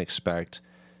now we can expect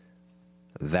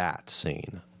that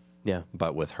scene, Yeah.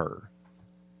 but with her,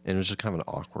 and it was just kind of an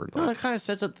awkward. Well, Like, it kind of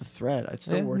sets up the thread. It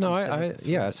still yeah, works. no, in setting I up the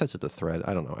yeah, thread. it sets up the thread.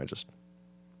 I don't know. I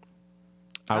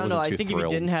I don't know. wasn't I too think if you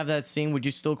thrilled. didn't have that scene, would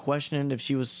you still question it if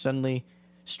she was suddenly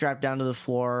strapped down to the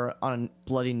floor on a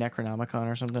bloody Necronomicon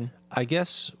or something? I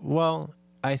guess. Well,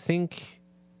 I think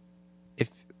if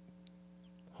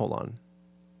hold on,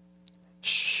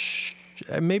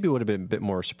 maybe it would have been a bit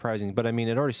more surprising. But I mean,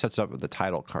 it already sets up with the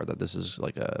title card that this is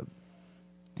like what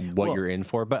Well, you're in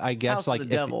for. But I guess House like of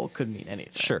the if- Devil could mean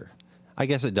anything. sure, I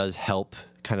guess it does help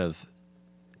kind of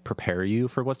prepare you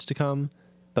for what's to come.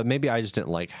 But maybe I just didn't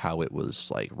like how it was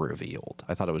like revealed.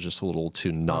 I thought it was just a little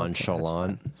too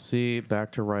nonchalant. See,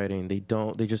 back to writing. They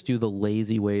just do the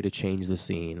lazy way to change the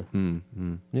scene.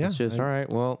 Yeah, It's just all right.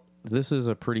 Well, this is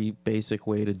a pretty basic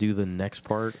way to do the next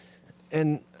part.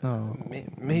 and Oh.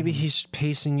 maybe he's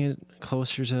pacing it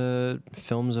closer to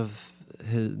films of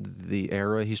the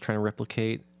era he's trying to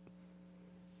replicate.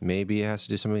 Maybe it has to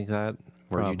do something like that,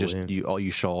 where Probably.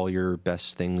 you show all your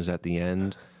best things at the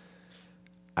end.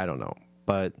 I don't know,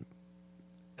 but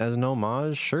as an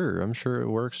homage, sure, I'm sure it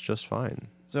works just fine.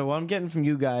 So what I'm getting from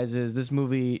you guys is this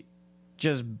movie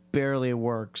just barely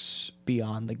works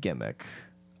beyond the gimmick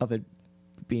of it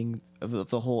being of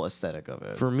the whole aesthetic of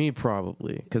it. For me,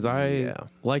 probably because I Yeah.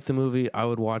 like the movie. I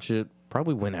would watch it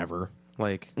probably whenever.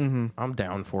 Like I'm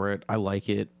down for it. I like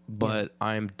it, but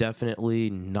I'm definitely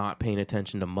not paying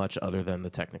attention to much other than the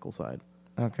technical side.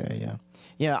 Okay, yeah.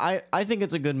 Yeah, I think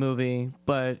it's a good movie,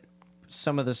 but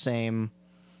some of the same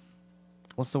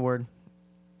what's the word?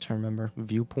 Trying to remember.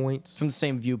 Viewpoints. From the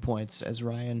same viewpoints as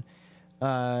Ryan.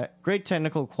 Great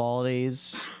technical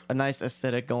qualities, a nice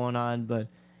aesthetic going on, but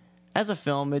as a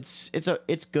film, it's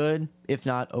good, if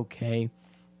not okay.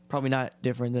 Probably not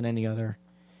different than any other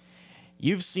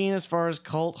you've seen as far as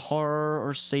cult horror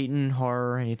or Satan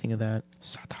horror, anything of that.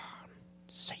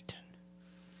 Satan.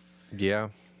 Yeah,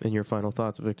 And your final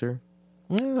thoughts, Victor?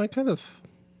 yeah, I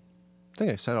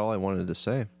think I said all I wanted to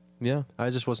say. Yeah. I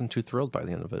just wasn't too thrilled by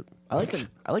the end of it. I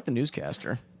like the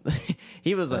newscaster.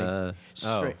 He was like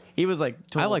straight. oh. He was like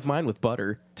I like mine with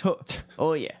butter.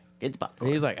 oh yeah, it's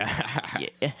popcorn. He's like,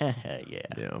 yeah.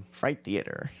 Yeah. Fright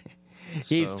Theater.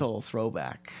 He's So- total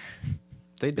throwback.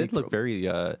 They did look very.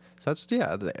 That's the.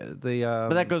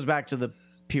 But that goes back to the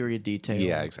period detail.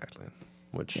 Yeah, exactly.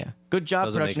 Which Yeah. Good job,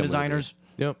 Doesn't make production a movie. designers.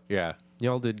 yep, yeah,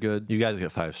 y'all did good. you guys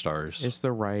get 5 stars. It's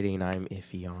the writing I'm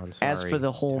iffy on. Sorry. As for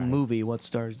the whole movie, what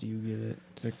stars do you give it,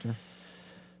 Victor?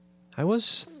 I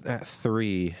was at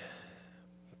 3,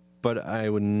 but I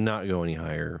would not go any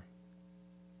higher.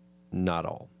 Not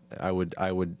all. I would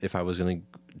if I was going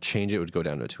to change it, would go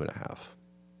down to 2.5.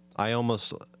 I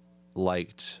almost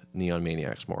liked Neon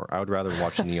Maniacs more. I would rather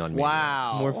watch Neon Maniacs.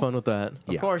 Wow. More fun with that. Of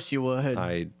Yeah. course you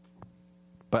would.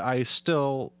 But I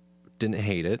still didn't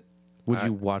hate it. Would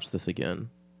you watch this again?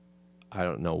 I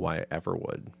don't know why I ever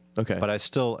would. Okay. But I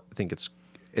still think it's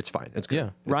fine. It's good. Yeah.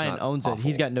 It's Ryan not owns it.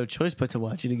 He's awful. got no choice but to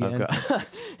watch it again. Okay.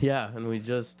 Yeah, and we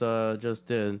just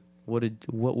did.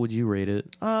 What would you rate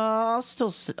it? I'll still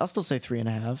say 3.5.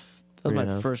 That was 3.5.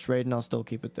 my first rate, and I'll still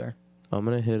keep it there. I'm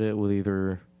gonna hit it with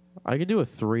either. I could do a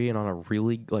 3, and on a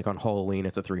really like on Halloween,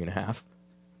 it's a 3.5.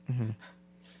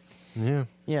 Yeah.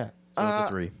 Yeah. So it's a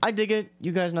 3. I dig it.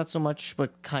 You guys not so much,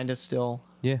 but kind of still.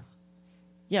 Yeah.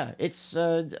 Yeah, it's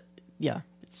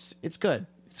it's good.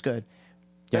 It's good.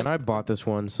 Yeah, and I bought this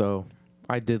one, so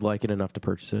I did like it enough to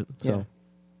purchase it. So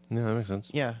Yeah, that makes sense.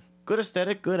 Yeah, good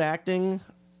aesthetic, good acting,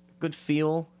 good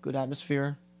feel, good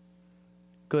atmosphere,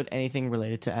 good anything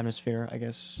related to atmosphere, I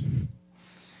guess.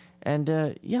 And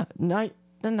yeah,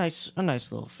 a nice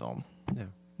little film. Yeah.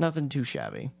 Nothing too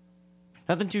shabby.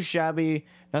 Nothing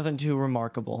too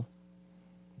remarkable.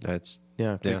 That's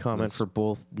Yeah, good Yeah, comment that's- for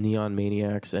both Neon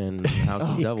Maniacs and House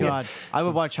of the Devil. God, I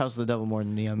would watch House of the Devil more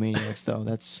than Neon Maniacs, though.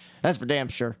 That's for damn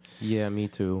sure. Yeah, me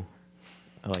too.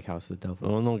 I like House of the Devil.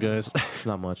 Oh no, guys. It's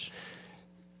not much.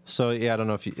 So yeah, I don't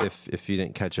know if you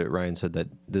didn't catch it. Ryan said that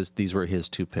these were his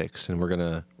 2 picks, and we're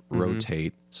gonna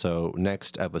rotate. So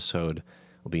next episode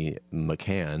will be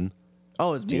McCann.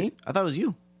 Oh, it's me? I thought it was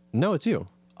you. No, it's you.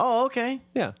 Oh, okay.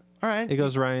 Yeah, All right. it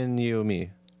goes Ryan, you,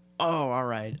 me. Oh, all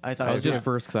right. I thought I I was was just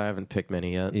first because I haven't picked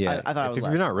many yet. Yeah, I thought I was if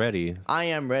last you're not ready, I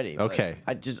am ready. but Okay.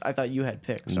 I thought you had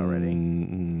picks already.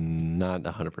 not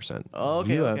 100%.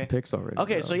 Okay. You okay. have picks already.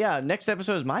 Okay, though. so yeah, next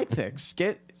episode is my picks.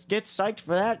 Get psyched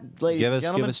for that, ladies and Give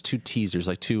gentlemen. us 2 teasers,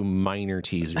 like 2 minor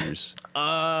teasers.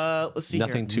 Let's see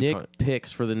Nothing here. too. Nick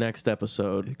picks for the next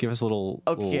epised. Give us little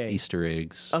Okay. Easter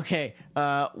eggs. Okay,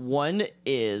 one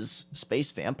is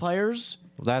space vampires.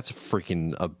 That's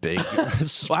freaking a big.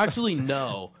 Well, actually,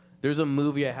 no. There's a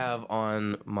movie I have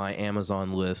on my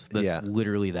Amazon list that's Yeah.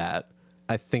 literally that.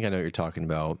 I think I know what you're talking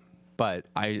about, but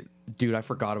Dude, I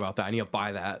forgot about that. I need to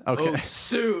buy that. Okay. Oh,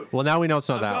 shoot. well, now we know it's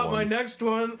not I that got one. my next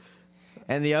one.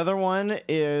 And the other one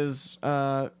is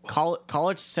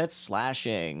college set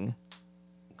slashing.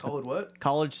 Call it what?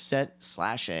 College set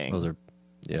slashing. Those are,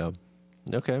 yeah.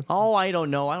 Okay. Oh, I don't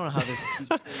know. I don't know how this.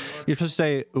 You're supposed to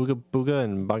say Ooga Booga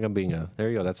and Baga Binga. There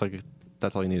you go. That's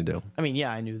all you need to do. I mean,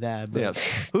 yeah, I knew that. But Yeah.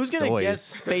 who's gonna Boy. guess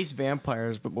space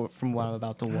vampires? But from what I'm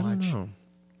about to watch,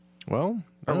 Well,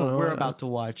 I or don't what know. we're about to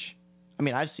watch. I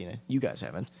mean, I've seen it. You guys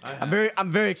haven't.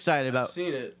 I'm very excited about.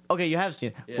 Seen it. Okay, you have seen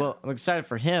it. Yeah. Well, I'm excited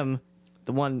for him,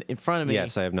 the one in front of me.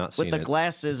 Yes, I have not seen with the it.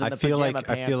 glasses and I the feel pajama like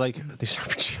pants. I feel like these are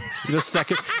pajamas.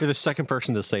 You're the second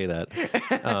person to say that.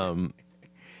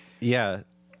 Yeah.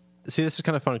 See, this is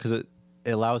kind of fun because it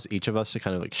allows each of us to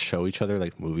kind of like show each other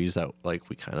like movies that like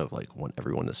we kind of like want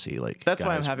everyone to see. Like That's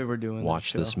why I'm guys, happy we're doing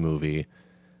watch this this show. movie.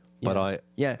 But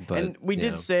Yeah, but, and we you did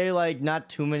know. say like not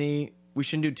too many. We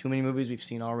shouldn't do too many movies we've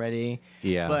seen already.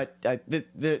 Yeah. But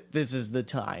this is the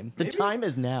time. The time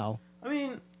is now. I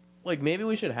mean, like, maybe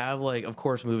we should have, like, of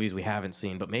course, movies we haven't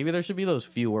seen, but maybe there should be those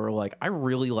few where, like, I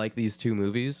really like these 2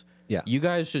 movies. Yeah. You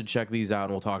guys should check these out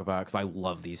and we'll talk about it because I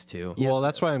love these 2. Yes, Well,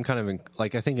 that's yes. why I'm kind of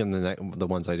like I think in the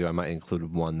ones I do, I might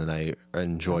include one that I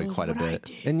enjoy quite a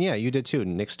bit. And yeah, you did too.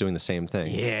 Nick's doing the same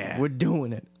thing. Yeah. We're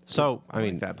doing it. So I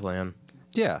mean, like that plan.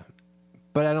 yeah,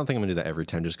 but I don't think I'm gonna do that every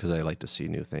time just because I like to see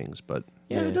new things. But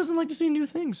Yeah, who doesn't like to see new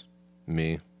things?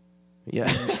 me,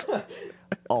 Yeah.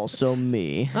 Also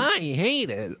me. I hate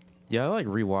it. Yeah, I like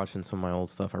rewatching some of my old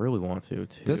stuff. I really want to,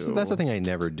 too. That's the thing I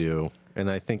never do,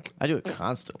 and I think I do it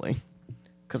constantly.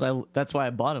 That's why I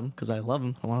bought them, because I love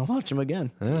them. I want to watch them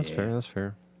again. that's fair. That's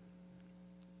fair.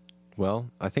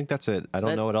 Well, I think that's it. I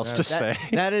don't know what else to say.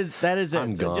 That is it.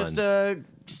 I'm So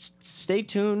just stay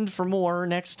tuned for more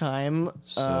next time.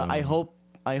 I hope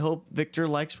Victor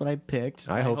likes what I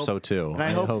picked. I hope so too. And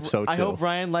I hope so I too. hope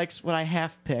Ryan likes what I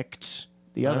half picked.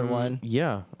 The other one.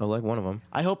 Yeah, I like one of them.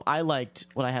 I hope I liked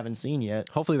what I haven't seen yet.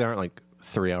 Hopefully they aren't like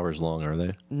 3 hours long, are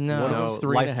they? No. One of No, them's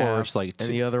 3.5, Life Force, like, and two-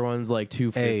 the other one's like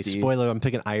 250. Hey, spoiler! I'm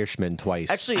picking Irishman twice.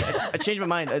 Actually, I changed my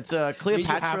mind. It's I mean, you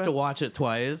Cleopatra. have to watch it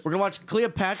twice. We're gonna watch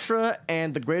Cleopatra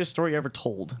and the greatest story ever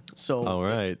told. So all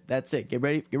right. that's it. Get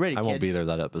ready, I won't be kids. there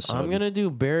that episode. I'm gonna do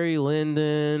Barry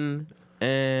Lyndon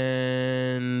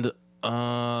and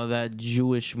that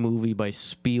Jewish movie by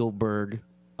Spielberg.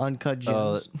 Uncut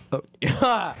Gems.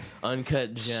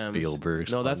 Uncut Gems.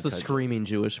 Spielberg's No, that's the Uncut screaming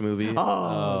Jewish movie.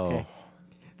 oh, okay.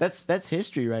 That's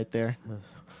history right there.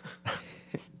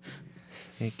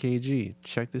 Hey KG,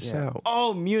 check this out.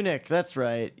 Oh, Munich. That's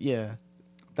right. Yeah.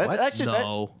 That, What? that should- that-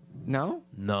 No, no.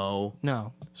 no.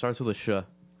 No. Starts with a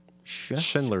sh.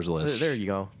 Schindler's List. There you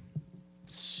go.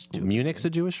 Munich's a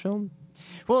Jewish film.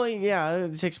 Well, yeah,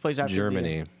 it takes place after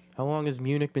Germany. How long has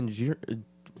Munich been?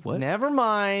 What? Never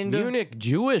mind. Munich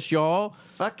Jewish, y'all.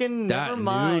 Fucking That never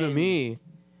mind. new to me.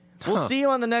 We'll see you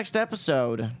on the next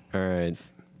episode. All right.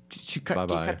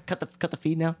 Bye-bye. Cut the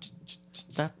feed now.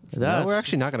 Stop. No, That's, we're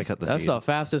actually not going to cut the that's feed. the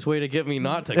fastest way to get me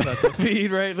not to cut the feed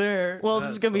right there. Well, this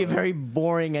is gonna be a very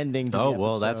boring ending. To Oh the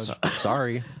well, that's episode.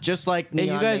 sorry. just like Hey, you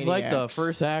Neon guys like the Maniacs.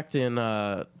 first act in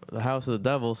The House of the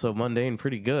Devil, so mundane,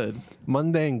 pretty good.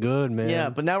 Mundane good, man. Yeah,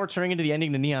 but now we're turning into the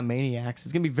ending to Neon Maniacs.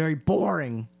 It's gonna be very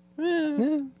boring.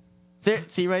 There,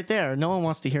 see right there. No one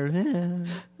wants to hear.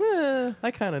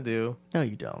 I kind of do. No,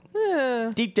 you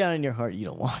don't. Deep down in your heart, you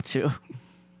don't want to.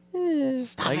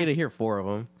 Stop I get to it. hear 4 of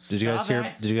them. Did you guys Stop hear?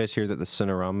 it. Did you guys hear that the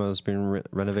Cinerama has been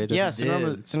renovated? Yeah,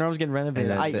 did. Cinerama's getting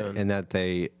renovated. and that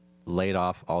they laid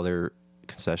off all their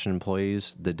concession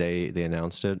employees the day they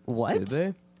announced it what? Did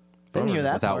they? Didn't hear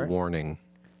that without part. warning.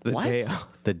 The What? day-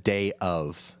 The day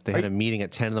of, they had Are a meeting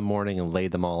at 10 in the morning and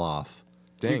laid them all off.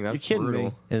 Dang, that's you're kidding brutal.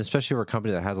 me. And especially for a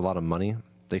company that has a lot of money,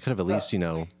 they could have at least,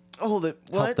 Hold it.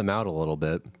 helped What? them out a little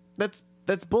bit.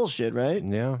 That's bullshit, right?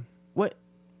 Yeah, What?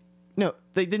 No,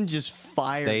 they didn't just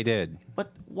fire. they did.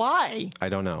 What? Why? I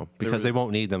don't know because they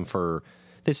won't need them for.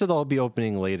 They said they'll be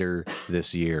opening later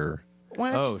this year.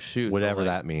 Why not Oh just- shoot! Whatever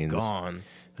that means. Gone.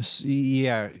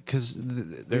 Yeah, because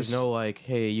There's no like,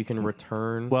 hey, you can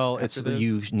return. Well, after it's this?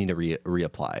 you need to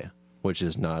reapply, which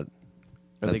is not.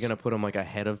 Are they that's- gonna put them like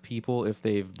ahead of people if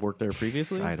they've worked there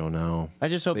previously? I don't know. I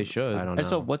just hope They should. I don't I just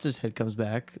hope know. what's his head comes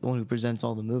back, the one who presents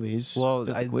all the movies. Well,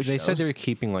 does the quiz they said shows. they were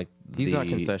keeping like He's the, not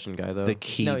concession guy though. the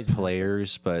key No, he's not.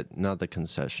 players, but not the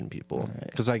concession people.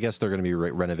 Because I guess they're going to be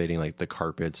renovating like the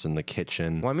carpets and the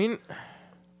kitchen. Well, I mean,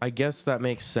 I guess that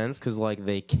makes sense because like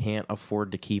they can't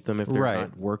afford to keep them if they're Right.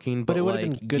 not working. But But it like,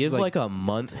 would've been good, give like- like a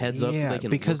month heads up so they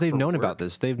can because look they've for known work. about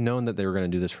this. They've known that they were going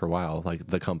to do this for a while, like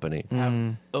the company.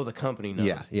 Oh, the company knows.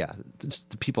 Yeah. It's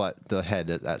the people at the head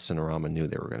at Cinerama knew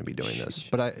they were going to be doing this.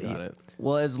 But Got it.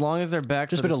 Well, as long as they're back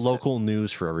just for been a the local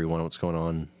news for everyone. What's going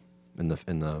on in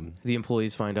the The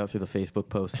employees find out through the Facebook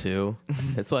post too.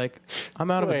 It's like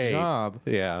I'm out of a Wait. job.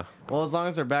 yeah. Well, as long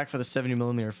as they're back for the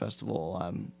 70mm festival,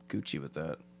 I'm Gucci with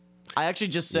that. I actually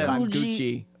just said I'm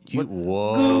Gucci.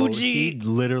 Whoa. Gucci. He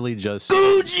literally just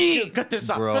Gucci! Cut this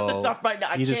off. bro. Cut this off right now.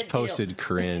 I He just can't deal. posted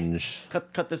cringe.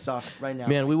 Cut this off right now.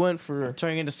 Man, we went for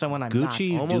turning into someone I'm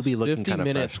Gucci not. almost do be looking 50 kind of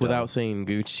minutes fresh, without though. saying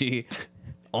Gucci.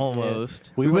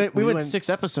 Almost. We went 6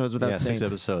 episodes without Yeah, saying 6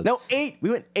 episodes. No, 8. We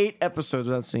went 8 episodes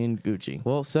without saying Gucci.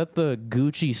 Well, set the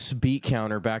Gucci speak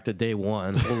counter back to day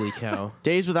 1. Holy cow.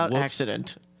 Days without Whoops.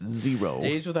 accident. 0.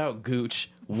 Days without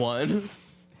Gooch 1.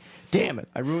 Damn it.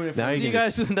 I ruined it for Now See you you can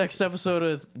guys in the next episode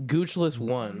of Goochless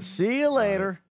 1. See you later.